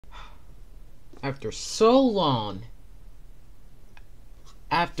After so long.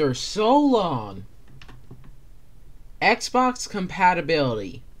 After so long. Xbox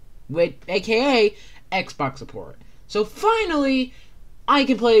compatibility. With, aka, Xbox support. So finally, I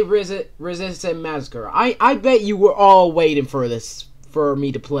can play Resistance Massacre. I bet you were all waiting for this, for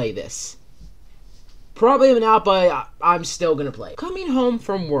me to play this. Probably not, but I'm still gonna play. Coming home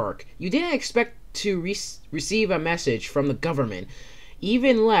from work, you didn't expect to receive a message from the government.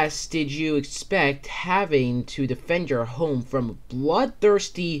 Even less did you expect having to defend your home from a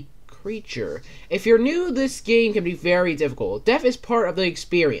bloodthirsty creature. If you're new, this game can be very difficult. Death is part of the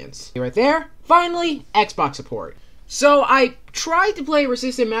experience. Right there, finally, Xbox support. So I tried to play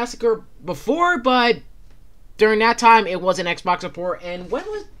Resistance Massacre before, but during that time it wasn't Xbox support. And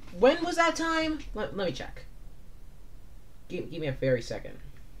when was that time? Let me check. Give me a very second.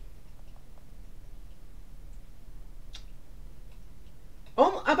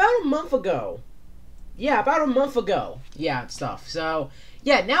 Oh, about a month ago. Yeah, about a month ago. Yeah, stuff. So,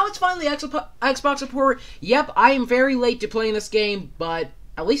 yeah, now it's finally Xbox support. Yep, I am very late to playing this game, but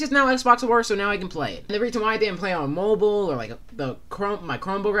at least it's now Xbox support, so now I can play it. And the reason why I didn't play on mobile or like my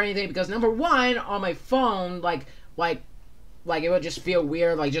Chromebook or anything, because number one, on my phone, like it would just feel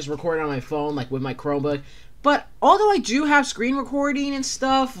weird, like just recording on my phone, like with my Chromebook. But although I do have screen recording and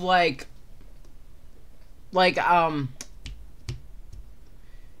stuff,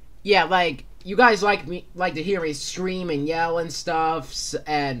 yeah, like you guys like to hear me scream and yell and stuff,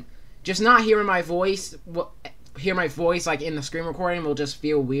 and just not hearing my voice, like in the screen recording will just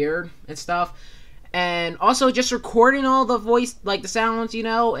feel weird and stuff. And also just recording all the voice, like the sounds, you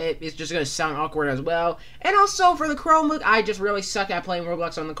know, it's just gonna sound awkward as well. And also for the Chromebook, I just really suck at playing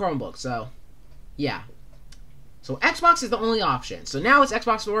Roblox on the Chromebook, so yeah. So Xbox is the only option. So now it's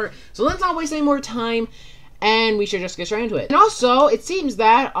Xbox support. So let's not waste any more time, and we should just get straight into it. And also, it seems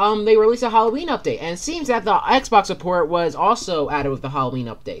that they released a Halloween update, and it seems that the Xbox support was also added with the Halloween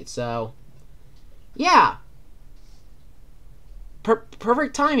update. So yeah,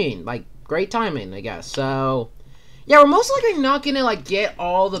 perfect timing, like great timing, I guess. So yeah, we're most likely not gonna like get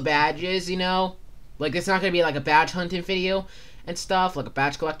all the badges, you know, like it's not gonna be like a badge hunting video and stuff, like a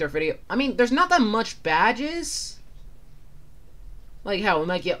badge collector video. I mean, there's not that much badges. Like hell, we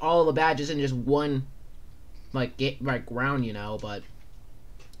might get all the badges in just one round, you know, but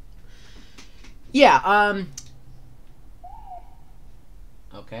yeah,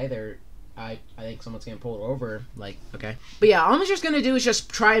 okay, there, I think someone's getting pulled over, like, okay. But yeah, all I'm just gonna do is just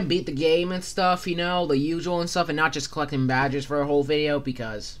try and beat the game and stuff, you know, the usual and stuff, and not just collecting badges for a whole video,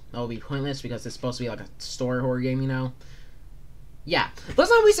 because that would be pointless, because it's supposed to be like a story horror game, you know. Yeah,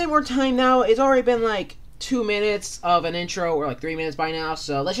 let's not waste any more time now. It's already been like 2 minutes of an intro, or like 3 minutes by now,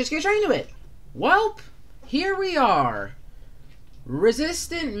 so let's just get straight into it. Welp, here we are.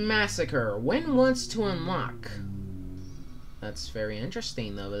 Resistance Massacre. When wants to unlock? That's very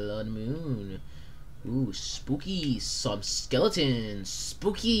interesting. The Blood Moon. Ooh, spooky. Some skeletons.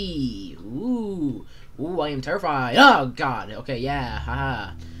 Spooky. Ooh. Ooh, I am terrified. Oh, God. Okay, yeah.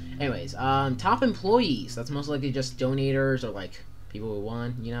 Haha. Anyways, top employees. That's most likely just donators or, like, people who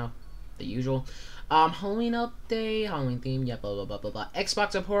won, you know? The usual. Halloween update. Halloween theme. Yeah, blah, blah, blah, blah, blah.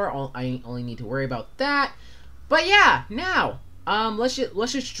 Xbox support. I only need to worry about that. But, yeah, now, let's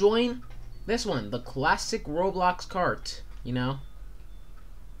just join this one. The classic Roblox cart. You know?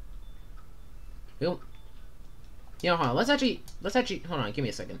 You know, hold on. Let's actually, hold on, give me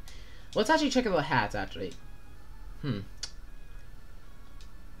a second. Let's actually check out the hats, actually.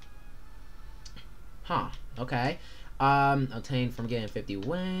 Huh, okay. Obtained from getting 50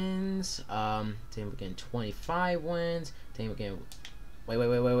 wins. Obtained from getting 25 wins. Obtained from getting,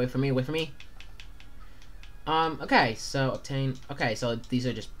 wait for me. Okay, so obtain, okay, so these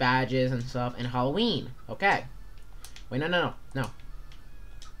are just badges and stuff, and Halloween, okay. Wait, no.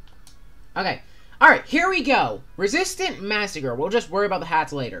 Okay. Alright, here we go. Resistance Massacre. We'll just worry about the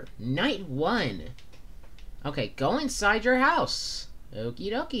hats later. Night 1. Okay, go inside your house.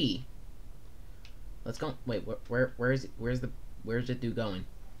 Okie dokie. Let's go. Wait, where's the dude going?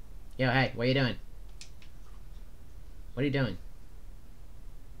 Yo, hey, what are you doing? What are you doing?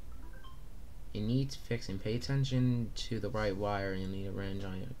 It needs fixing. Pay attention to the right wire. You need a wrench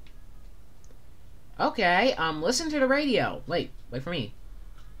on it. Okay, listen to the radio. Wait for me.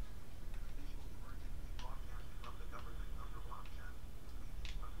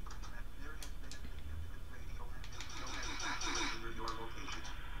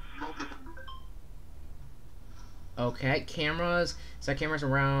 Okay, cameras. Set cameras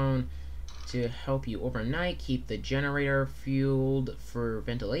around to help you overnight. Keep the generator fueled for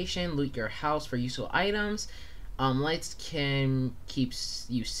ventilation. Loot your house for useful items. Lights can keep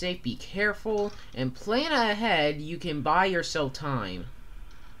you safe. Be careful and plan ahead. You can buy yourself time.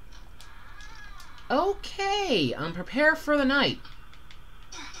 Okay, prepare for the night.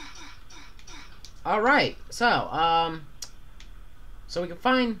 All right, so we can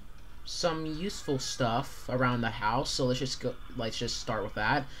find some useful stuff around the house. So let's just start with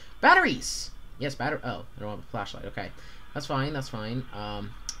that. Batteries. Yes, battery. Oh, I don't have a flashlight. Okay, that's fine. That's fine.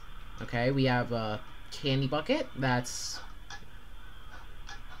 Okay, we have a candy bucket. That's...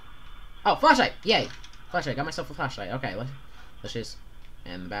 Oh, flashlight! Yay! Flashlight. Got myself a flashlight. Okay, let's just...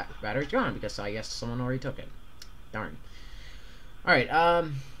 And the battery's gone because I guess someone already took it. Darn. Alright,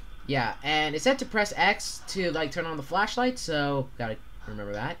 yeah, and it said to press X to, like, turn on the flashlight, so gotta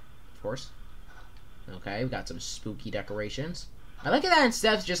remember that, of course. Okay, we got some spooky decorations. I like it that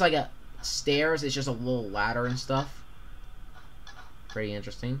instead of just, like, a stairs, it's just a little ladder and stuff. Pretty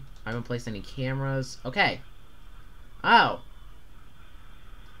interesting. I haven't placed any cameras. Okay. Oh.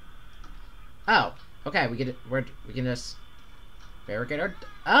 Oh. Okay, we can just barricade our...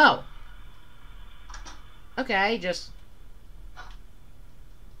 Oh! Okay, just...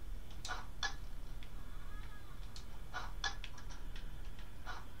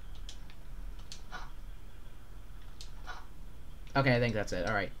 Okay, I think that's it.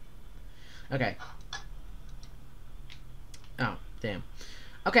 Alright. Okay. Oh, damn.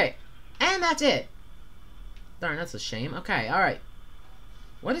 Okay, and that's it. Darn, that's a shame. Okay, alright.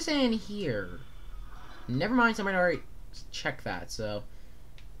 What is in here? Never mind, somebody already checked that, so...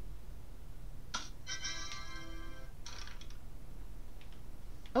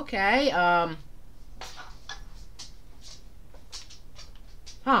 Okay,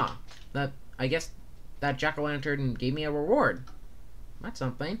 Huh. I guess that jack-o'-lantern gave me a reward. That's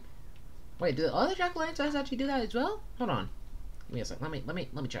something. Wait, do the other jack-o'-lanterns actually do that as well? Hold on. Give me a sec. Let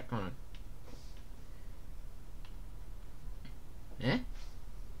me check. Hold on. Eh?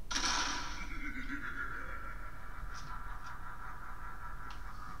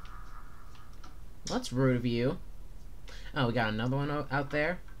 That's rude of you. Oh, we got another one out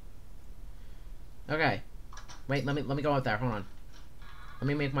there. Okay. Wait, let me go out there. Hold on. Let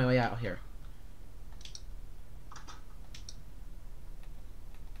me make my way out here.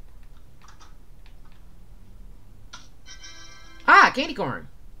 Ah, candy corn.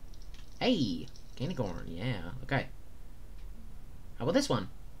 Hey, candy corn. Yeah. Okay. How about this one?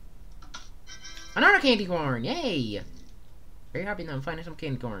 Another candy corn. Yay. Very happy now I'm finding some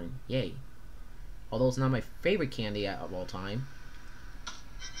candy corn. Yay. Although it's not my favorite candy of all time.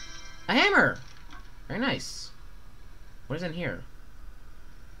 A hammer. Very nice. What is in here?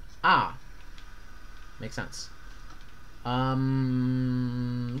 Ah. Makes sense.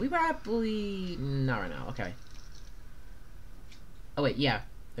 We probably... Not right now. Okay. Oh, wait. Yeah.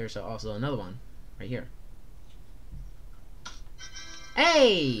 There's also another one. Right here.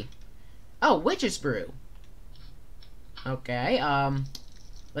 Hey! Oh, witch's brew. Okay,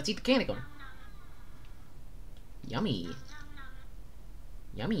 let's eat the candy corn. Yummy.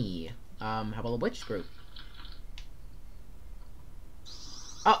 Yummy. How about a witch's brew?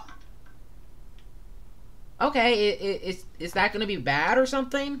 Oh! Okay, is that gonna be bad or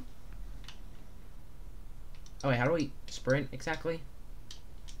something? Oh wait, how do we sprint exactly?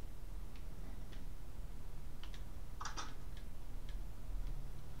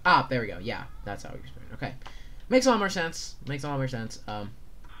 Ah, there we go. Yeah, that's how we sprint. Okay. Makes a lot more sense. Makes a lot more sense.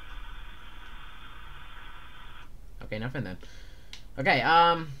 Okay, nothing then. Okay,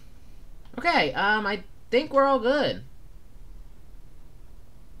 okay, I think we're all good.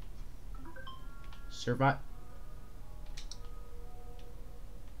 Survive.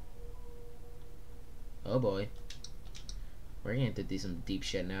 Oh boy. We're gonna have to do some deep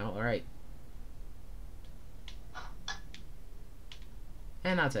shit now. Alright.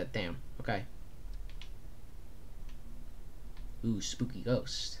 And that's it. Damn. Okay. Ooh, spooky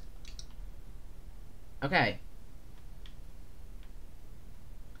ghost. Okay.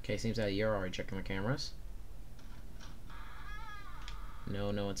 Okay, seems that you're already checking the cameras.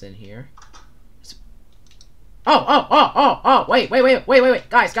 No one's in here. Oh, wait.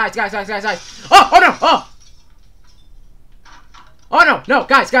 Guys. Oh no! Oh no,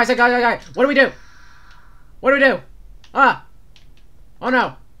 guys. What do we do? Ah! Oh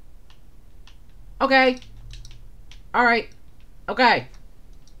no! Okay. Alright. Okay.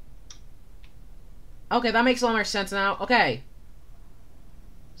 Okay, that makes a lot more sense now. Okay.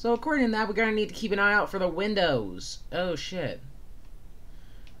 So according to that, we're gonna need to keep an eye out for the windows. Oh shit.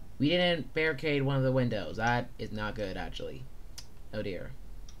 We didn't barricade one of the windows. That is not good, actually. Oh dear.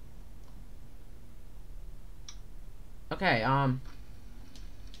 Okay,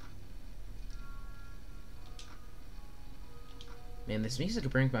 Man, this music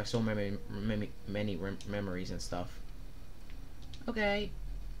could bring back so many memories and stuff. Okay.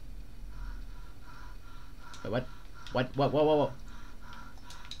 Wait, what? What? Whoa.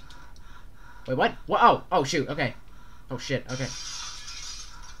 Wait, what? Whoa, oh, shoot, okay. Oh, shit, okay.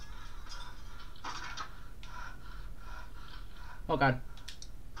 Oh, God.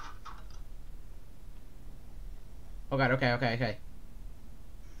 Oh, God, okay.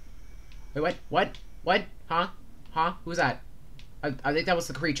 Wait, what? Huh? Who's that? I think that was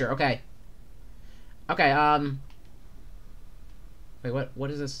the creature, okay. Okay, wait, what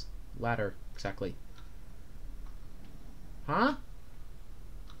is this ladder, exactly? Huh?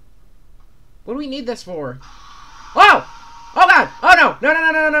 What do we need this for? Oh! Oh, God! Oh, no!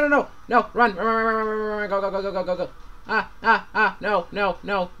 No! Run! Go!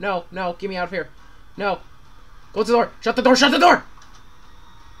 No! Get me out of here! No! Close the door! Shut the door!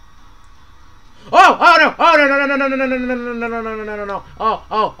 Oh no! No!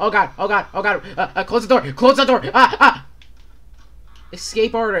 Oh God! Close the door!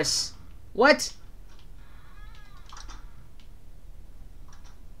 Escape artists. What?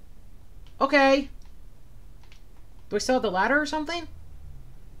 Okay. Do I still have the ladder or something?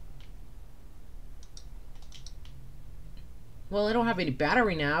 Well, I don't have any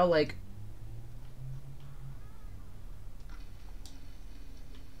battery now, like...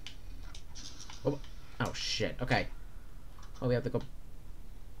 Oh, shit. Okay. Oh, we have to go...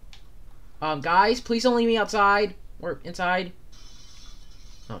 guys, please don't leave me outside. Or inside.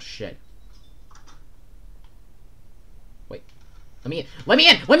 Oh, shit. Wait. Let me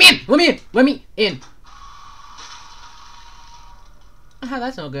in! Ah,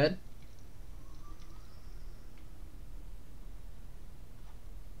 that's no good.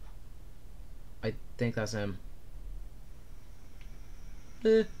 I think that's him.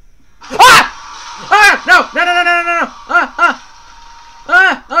 Ah! Ah! No!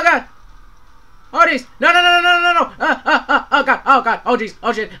 Oh God! Oh jeez! No! Oh God! Oh jeez!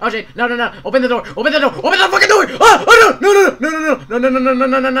 Oh shit! No! Open the door! Open the fucking door! Oh no!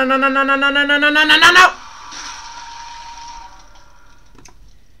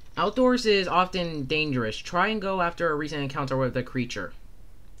 Outdoors is often dangerous. Try and go after a recent encounter with the creature.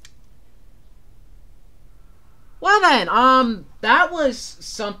 Well then, that was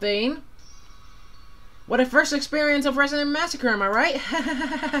something. What a first experience of Resident Massacre, am I right?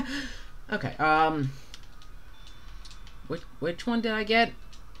 Okay, which one did I get?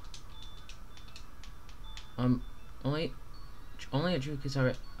 Only a Drew could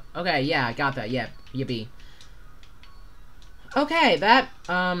sorry. Okay, yeah, I got that, yeah, yippee. Okay, that,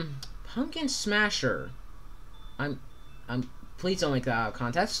 Pumpkin Smasher. Please don't make that out of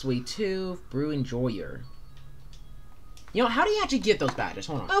context. Sweet Tooth, Brew Enjoyer. You know, how do you actually get those badges?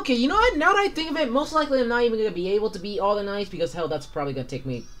 Hold on. Okay, you know what? Now that I think of it, most likely I'm not even gonna be able to beat all the nights because, hell, that's probably gonna take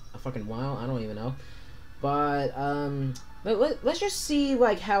me a fucking while. I don't even know. But, let's just see,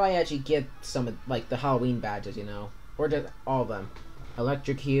 like, how I actually get some of, like, the Halloween badges, you know? Or just all of them.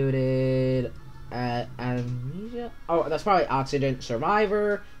 Electrocuted, Amnesia? Oh, that's probably Accident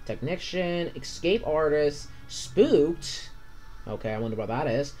Survivor, Technician, Escape Artist, Spooked. Okay, I wonder what that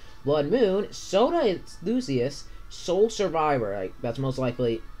is. Blood Moon, Soda Lucius, Soul Survivor. Like, that's most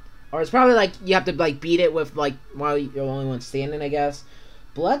likely... Or it's probably, like, you have to, like, beat it with, like, while you're the only one standing, I guess.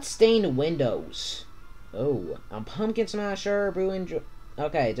 Bloodstained Windows. Oh, Pumpkin Smasher, Brew Enjoy...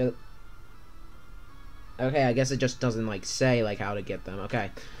 Okay, just... Okay, I guess it just doesn't, like, say, like, how to get them.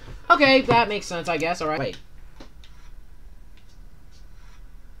 Okay. Okay, that makes sense, I guess. Alright. Wait.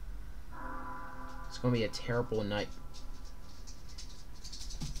 It's gonna be a terrible night.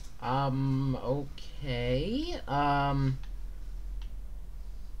 Okay.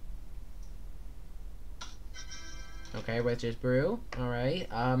 Okay, Witch's Brew. Alright.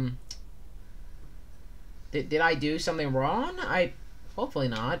 Did I do something wrong? Hopefully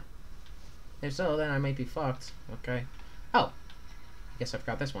not. If so, then I might be fucked. Okay. Oh. Guess I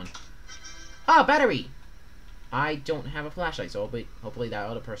forgot this one. Oh, battery! I don't have a flashlight, so hopefully that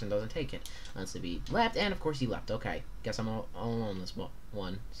other person doesn't take it. Unless he left, and of course he left. Okay. Guess I'm all alone this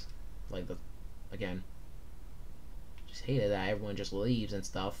one. Like, again. Just hated that everyone just leaves and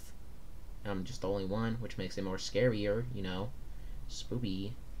stuff. And I'm just the only one, which makes it more scarier, you know.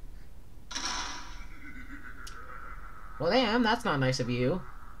 Spoopy. Well, damn, that's not nice of you.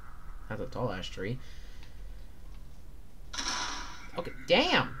 That's a tall ash tree. Okay,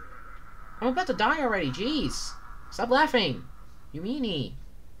 damn! I'm about to die already, jeez! Stop laughing! You meanie!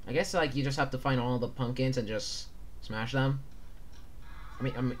 I guess, like, you just have to find all the pumpkins and just smash them. I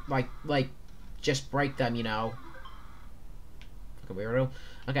mean, like, just break them, you know. Fucking weirdo.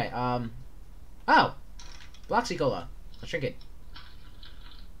 Okay, oh! Bloxy Cola. Let's drink it.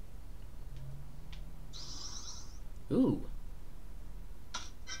 Ooh.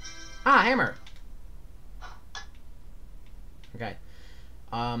 Ah, hammer. Okay.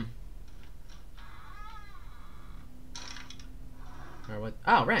 Or what?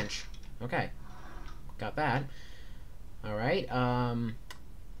 Oh, wrench. Okay. Got that. Alright,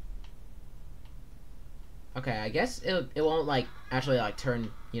 okay, I guess it won't, like, actually, like,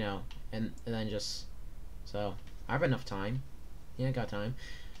 turn, you know, and then just, so, I have enough time. Yeah, I got time.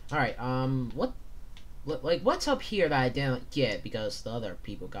 Alright, what's up here that I didn't get because the other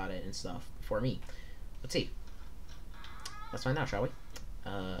people got it and stuff before me? Let's see. Let's find out, shall we?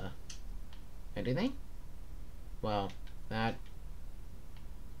 Anything? Well, that...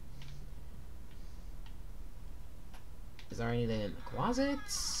 Is there anything in the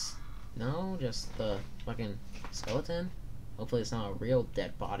closets? No, just the fucking skeleton. Hopefully it's not a real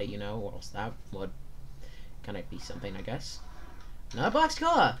dead body, you know, or else that would kind of be something, I guess. Another box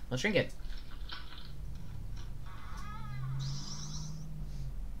cola! Let's drink it.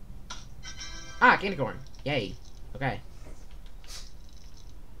 Ah, candy corn. Yay. Okay.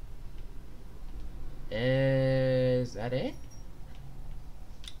 Is that it?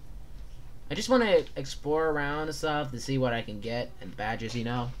 I just want to explore around and stuff to see what I can get and badges, you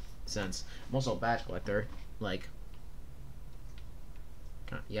know, since I'm also a badge collector. Like,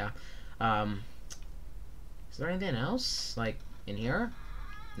 yeah. Is there anything else like in here?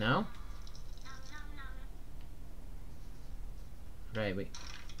 No. Okay, wait.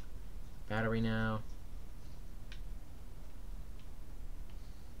 Battery now.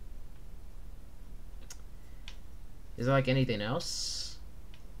 Is there like anything else?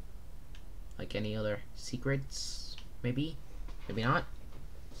 Like any other secrets? Maybe? Maybe not?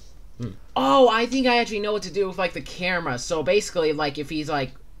 Oh, I think I actually know what to do with, like, the camera. So, basically, like, if he's,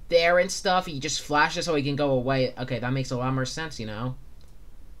 like, there and stuff, he just flashes so he can go away. Okay, that makes a lot more sense, you know?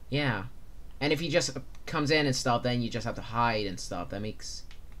 Yeah. And if he just comes in and stuff, then you just have to hide and stuff. That makes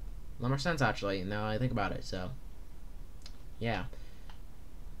a lot more sense, actually, now I think about it, so. Yeah.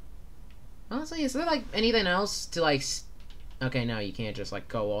 Honestly, is there, like, anything else to, like... Okay, no, you can't just, like,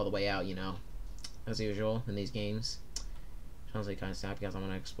 go all the way out, you know? As usual in these games. Sounds like kind of sad because I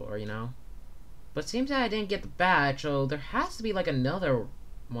want to explore, you know? But it seems that I didn't get the badge, so there has to be, like, another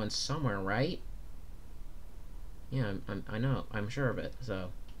one somewhere, right? Yeah, I know. I'm sure of it,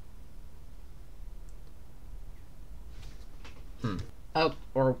 so... Oh,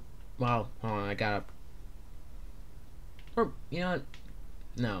 or... Well, hold on, I gotta... Or, you know what?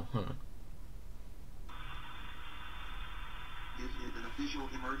 No, hold on. This is an official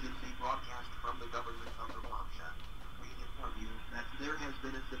emergency broadcast from the government of Roblox. We inform you that there has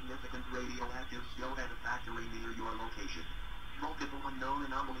been a significant radioactive spill at a factory near your location. Multiple unknown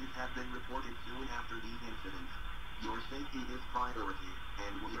anomalies have been reported soon after these incidents. Your safety is priority,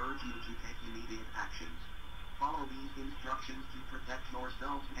 and we urge you to take immediate actions. Follow these instructions to protect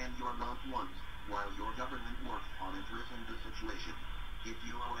yourselves and your loved ones, while your government works on addressing the situation. If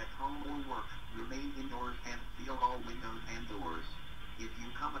you are at home or work, remain indoors and seal all windows and doors. If you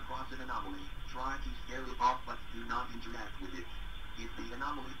come across an anomaly, try to scare it off but do not interact with it. If the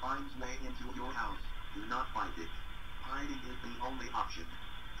anomaly finds way into your house, do not fight it. Hiding is the only option.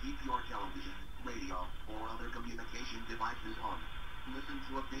 Keep your television, radio, or other communication devices on. Listen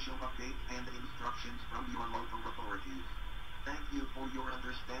to official updates and instructions from your local authorities. Thank you for your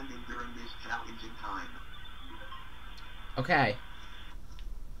understanding during this challenging time. Okay.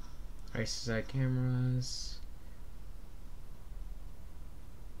 Alright, set cameras.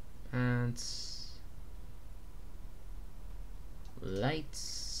 Pants.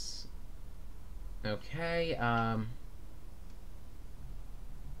 Lights. Okay,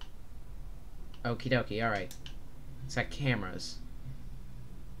 okie dokie, alright. Set cameras.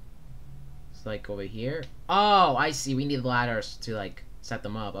 It's like over here. Oh, I see. We need ladders to, like, set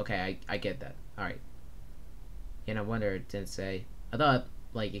them up. Okay, I get that. Alright. Yeah, no wonder it didn't say. I thought,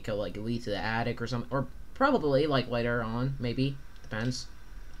 like, it could, like, lead to the attic or something. Or probably, like, later on, maybe. Depends.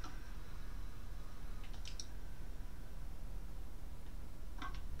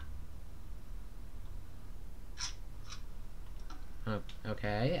 Oh,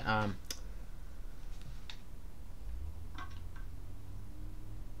 okay,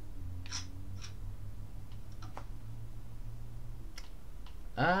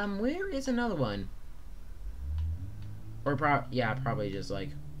 where is another one? Or yeah, probably just like...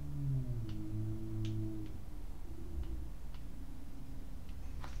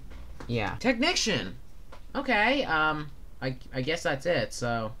 Yeah. Technician! Okay, I guess that's it,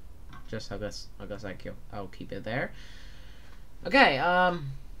 so... Just, I guess I'll keep it there. Okay,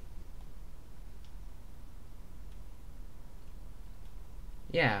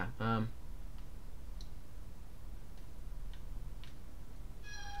 yeah,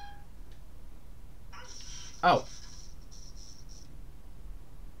 Oh.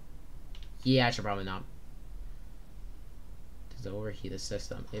 Yeah, I should probably not. To overheat the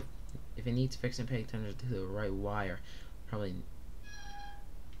system. If it needs fixing, pay attention to the right wire. Probably.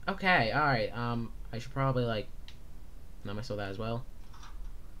 Okay, alright. I should probably, like, not mess with that as well.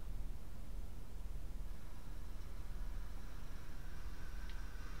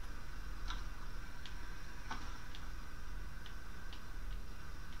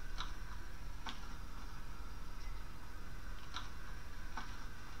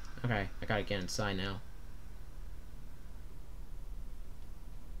 Okay, I gotta get inside now.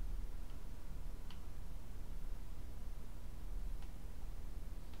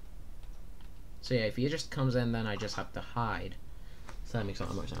 So yeah, if he just comes in, then I just have to hide. So that makes a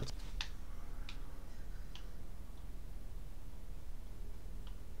lot more sense.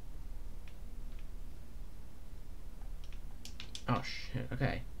 Oh shit,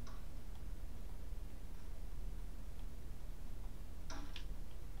 okay.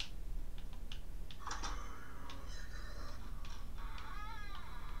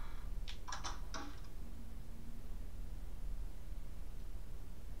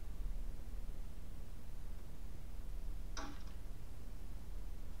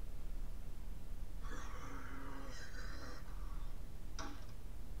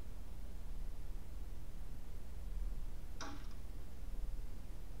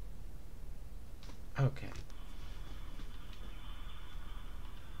 Okay.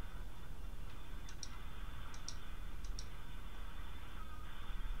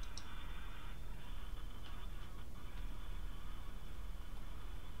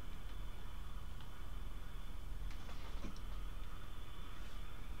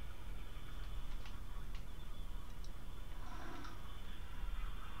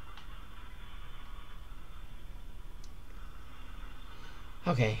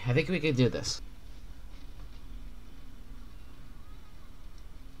 Okay, I think we could do this.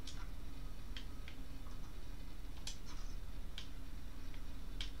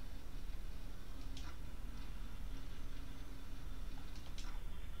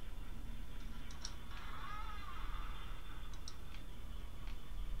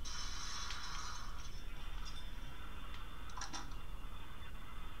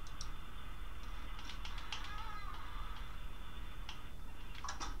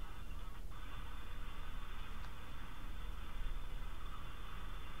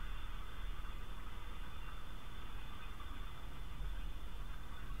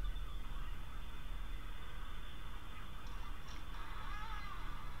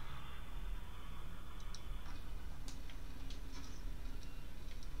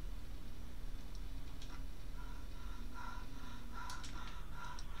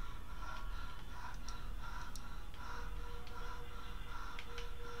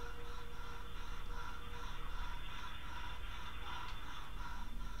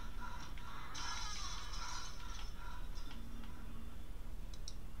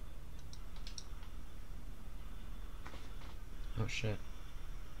 Oh shit.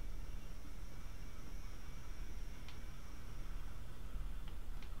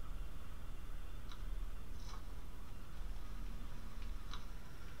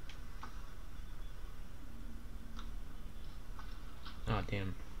 Oh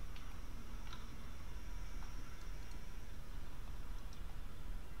damn.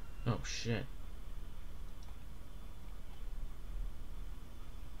 Oh shit.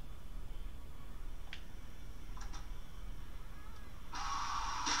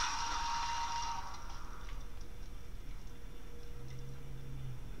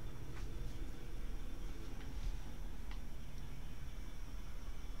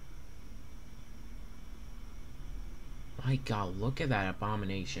 My god, look at that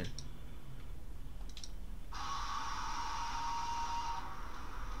abomination.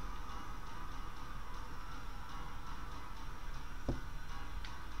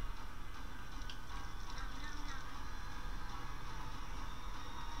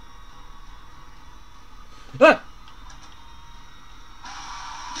 Ah!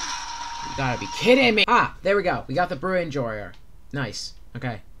 You gotta be kidding me! Ah, there we go. We got the brew enjoyer. Nice.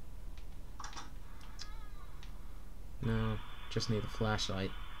 Okay. No, just need the flashlight.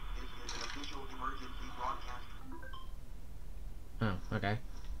 This is an official emergency broadcast. Oh, okay.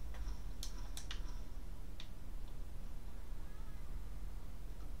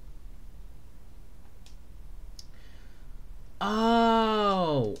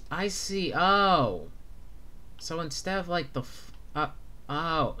 Oh, I see. Oh. So instead of like the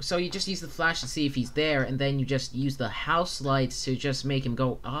oh, so you just use the flash to see if he's there, and then you just use the house lights to just make him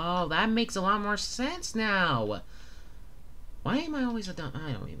go, oh, that makes a lot more sense now. Why am I always a dumb?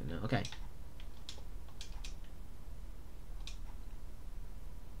 I don't even know. Okay.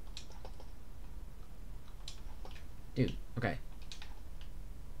 Dude, okay.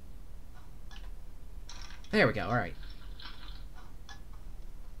 There we go, alright.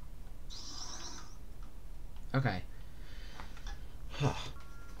 Okay.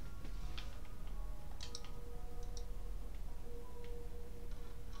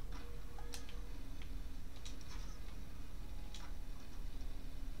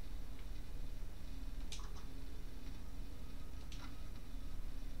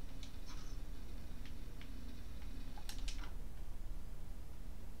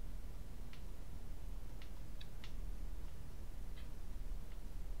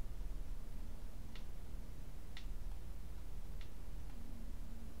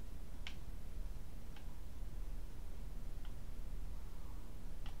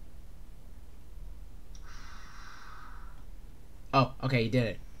 Oh, okay, he did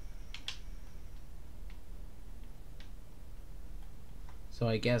it. So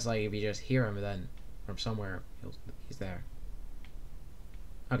I guess, like, if you just hear him, then from somewhere, he's there.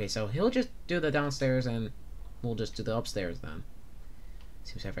 Okay, so he'll just do the downstairs, and we'll just do the upstairs, then.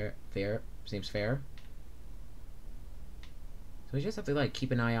 Seems fair. Seems fair. So we just have to, like,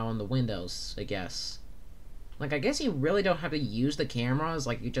 keep an eye out on the windows, I guess. Like, I guess you really don't have to use the cameras.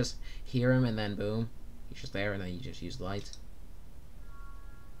 Like, you just hear him, and then boom. He's just there, and then you just use the lights.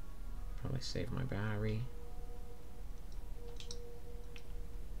 Probably save my battery.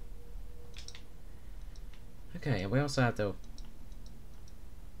 Okay, and we also have to...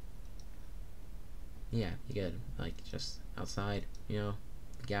 Yeah, you good. Like, just outside, you know,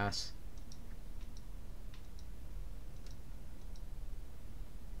 gas.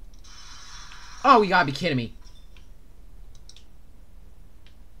 Oh, you gotta be kidding me.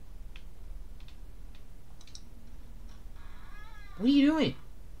 What are you doing?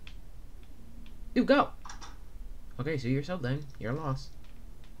 Dude, go. Okay, so yourself then. You're lost.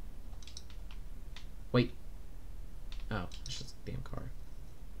 Wait. Oh, it's just a damn car.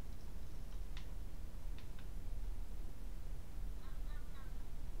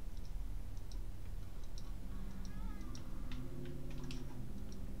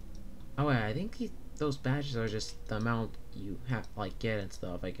 Oh wait, I think those badges are just the amount you have, like, get and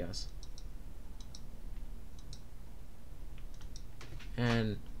stuff, I guess.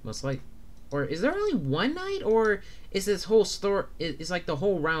 And most like, or is there only one night, or is this whole store is like the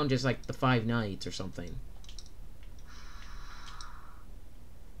whole round just like the 5 nights or something?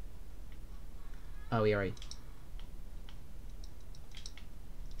 Oh, yeah, right.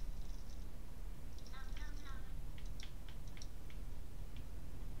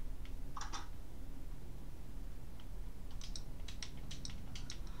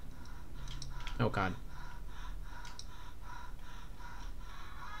 Oh god.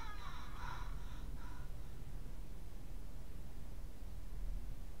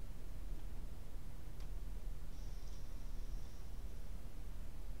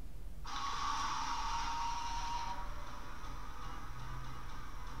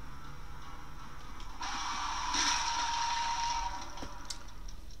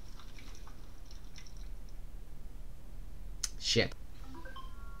 Shit.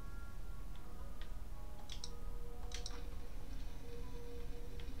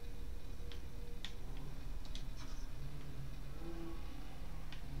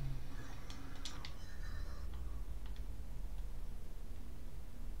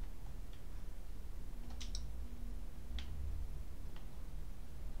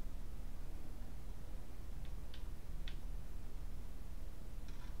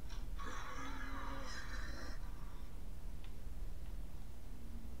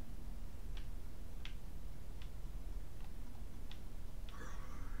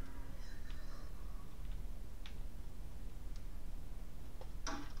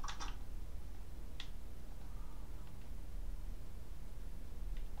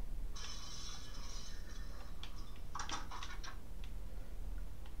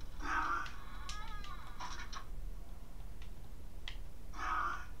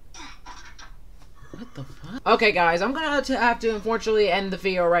 What the fuck? Okay, guys, I'm gonna have to unfortunately end the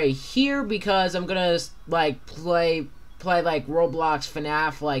video right here because I'm gonna like play like Roblox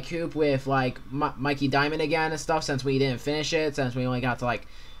FNAF like Coop with like Mikey Diamond again and stuff since we didn't finish it, since we only got to like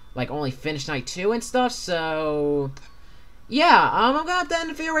only finish night 2 and stuff. So yeah, I'm gonna have to end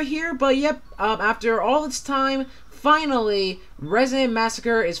the video right here. But yep, after all this time, finally Resident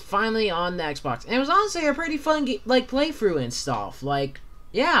Massacre is finally on the Xbox, and it was honestly a pretty fun like playthrough and stuff. Like,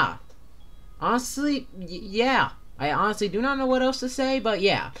 yeah. Honestly, yeah. I honestly do not know what else to say, but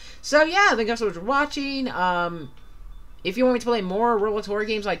yeah. So yeah, thank you guys so much for watching. If you want me to play more Roblox horror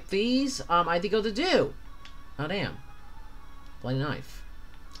games like these, I think I'll do. Oh damn. Bloody knife.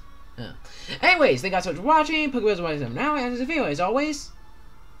 Anyways, thank you guys so much for watching. PuggyPugsonYT Movie now, and as a video, as always,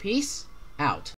 peace out.